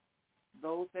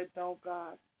 Those that don't,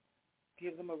 God,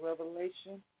 give them a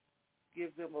revelation.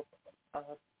 Give them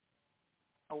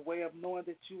a way of knowing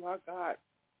that you are God.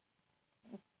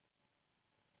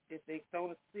 If they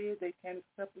don't see it, they can't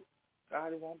accept it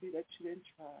God, it won't be that you didn't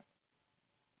try.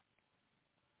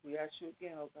 We ask you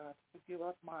again, oh God, to forgive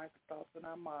us minds, thoughts in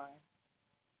our mind.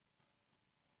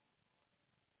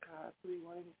 God, please,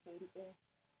 what did you say today?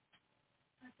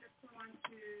 I just want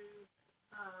to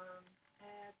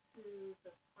add to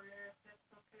the prayer, if that's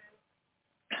okay.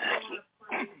 I want to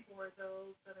pray for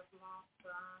those that have lost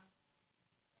sons,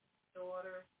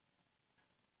 daughters,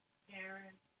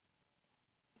 parents,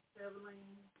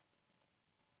 siblings,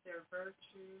 their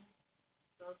virtue,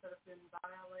 those that have been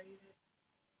violated,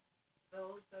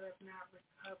 those that have not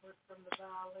recovered from the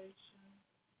violation,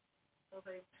 so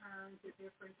they've turned to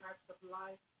different types of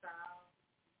lifestyles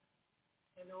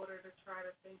in order to try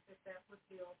to think that that would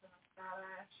heal them. God,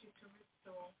 I ask you to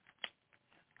restore.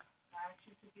 I ask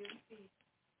you to give peace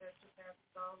that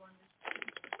surpasses all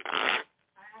understanding.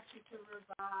 I ask you to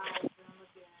revive them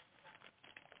again.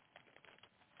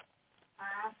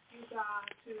 I ask you, God,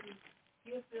 to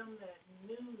give them that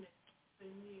newness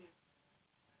in you.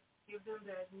 Give them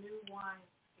that new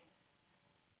wineskin.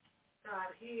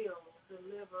 God, heal,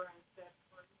 deliver, and set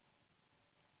free.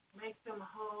 Make them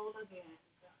whole again,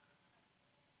 God.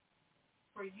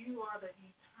 For you are the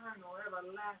eternal,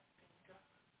 everlasting God.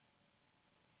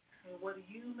 And what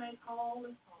you make whole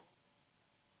is whole.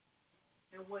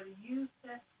 And what you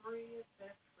set free is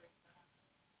set free, God.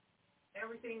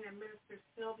 Everything that Minister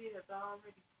Sylvia has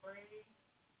already prayed,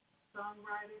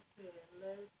 songwriter said,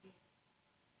 let it be.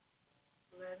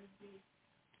 Let it be.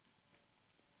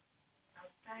 I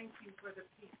thank you for the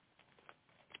peace.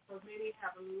 For many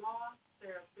have lost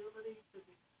their ability to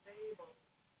be stable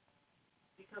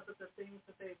because of the things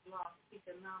that they've lost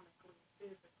economically,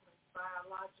 physically,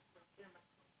 biologically,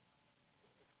 chemically.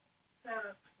 Set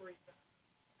us free, God.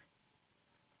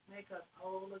 Make us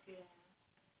whole again,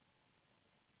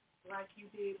 like you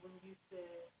did when you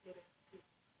said it is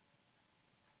peace.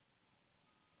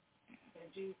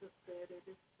 And Jesus said it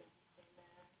is peace.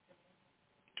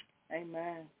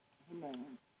 Amen.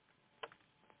 Amen.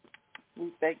 We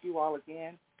thank you all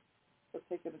again for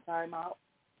taking the time out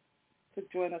to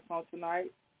join us on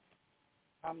tonight.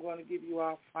 I'm going to give you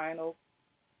our final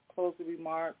closing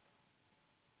remarks,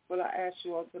 but I ask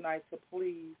you all tonight to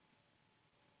please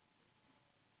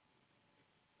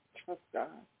trust God.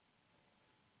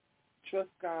 Trust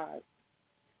God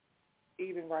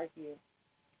even right here.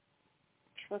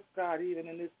 Trust God even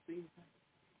in this season.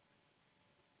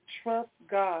 Trust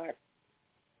God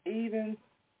even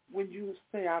when you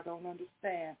say, I don't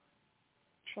understand.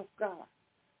 Trust God.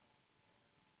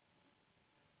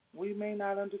 We may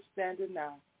not understand it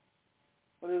now,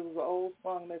 but it was an old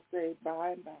song that said,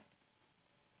 by and by.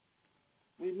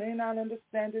 We may not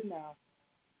understand it now,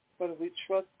 but if we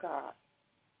trust God,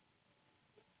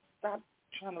 stop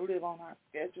trying to live on our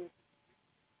schedule,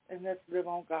 and let's live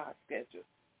on God's schedule.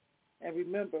 And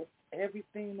remember,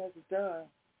 everything that's done,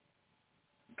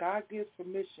 God gives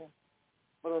permission,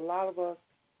 but a lot of us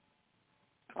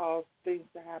cause things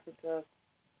to happen to us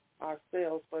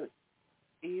ourselves, but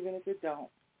even if it don't,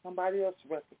 somebody else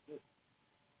records it.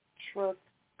 Trust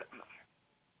God.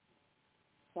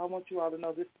 So I want you all to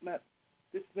know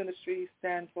this ministry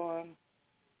stands on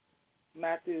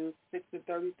Matthew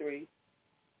 6:33.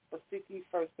 But seek ye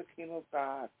first the kingdom of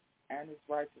God and his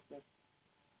righteousness,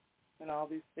 and all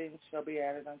these things shall be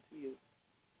added unto you.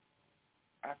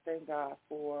 I thank God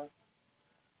for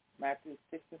Matthew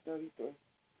 6:33.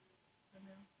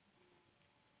 Amen.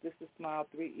 This is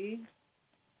S.M.I.L.3E,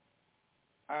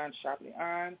 Iron Sharpening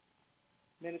Iron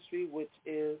Ministry, which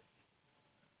is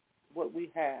what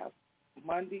we have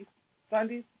Sundays,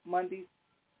 Mondays,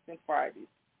 and Fridays.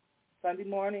 Sunday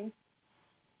morning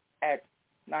at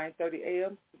 9:30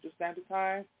 a.m. Central Standard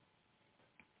Time,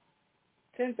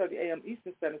 10:30 a.m.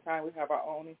 Eastern Standard Time. We have our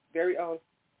own, very own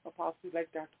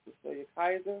Apostle-elect Dr. Cecilia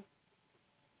Kaiser,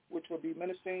 which will be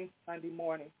ministering Sunday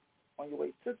morning on your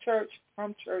way to church,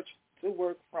 from church, to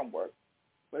work, from work.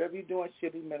 Whatever you're doing,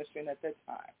 she'll be ministering at that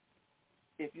time.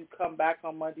 If you come back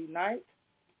on Monday night,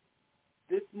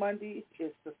 this Monday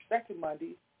is the second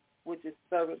Monday, which is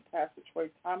serving Pastor Troy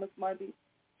Thomas Monday,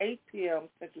 8 p.m.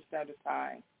 Central Standard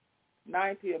Time,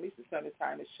 9 p.m. Eastern Standard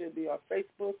Time. It should be on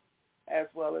Facebook as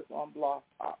well as on Blog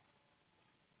Talk.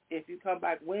 If you come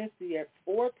back Wednesday at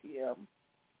 4 p.m.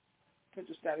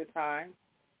 Central Standard Time,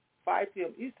 5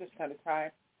 p.m. Eastern Standard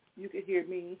Time, you can hear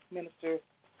me minister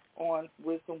on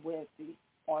Wisdom Wednesday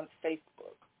on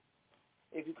Facebook.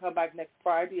 If you come back next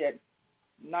Friday at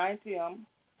 9 p.m.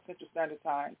 Central Standard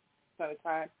Time,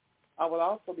 I will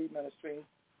also be ministering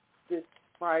this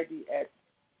Friday at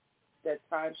that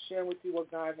time, sharing with you what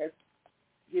God has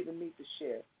given me to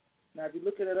share. Now, if you're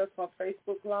looking at us on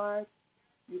Facebook Live,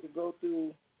 you can go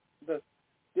through the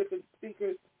different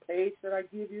speakers page that I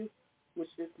give you,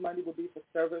 which this Monday will be for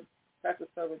Pastor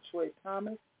Servant Troy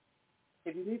Thomas.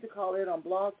 If you need to call in on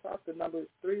Blog Talk, the number is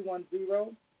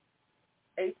 310-861-2354.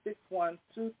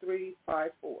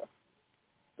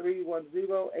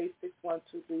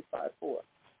 310-861-2354.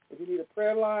 If you need a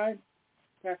prayer line,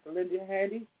 Pastor Linda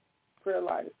Handy. Prayer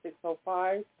line is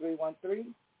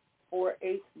 605-313-4818.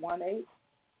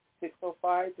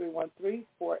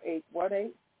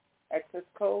 605-313-4818. Access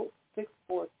code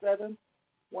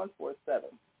 647147.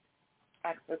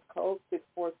 Access code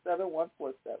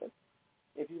 647147.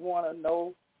 If you want to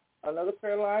know another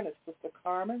prayer line, it's Sister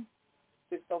Carmen,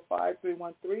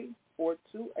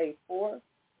 605-313-4284.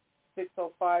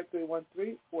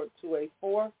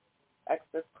 605-313-4284.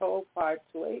 Access code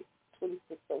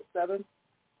 528-2607.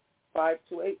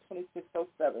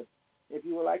 528-2607. If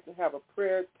you would like to have a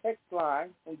prayer text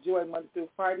line, enjoy Monday through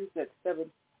Fridays at 7:15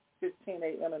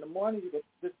 a.m. in the morning. You can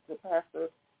listen to Pastor,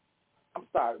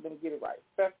 let me get it right,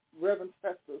 Reverend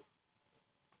Festus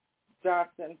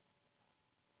Johnson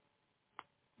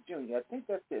Jr. I think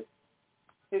that's it.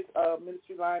 His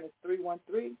ministry line is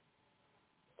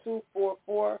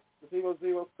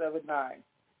 313-244-0079.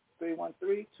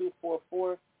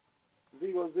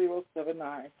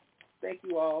 313-244-0079. Thank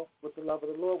you all with the love of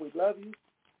the Lord. We love you.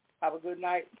 Have a good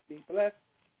night. Be blessed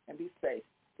and be safe.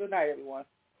 Good night, everyone.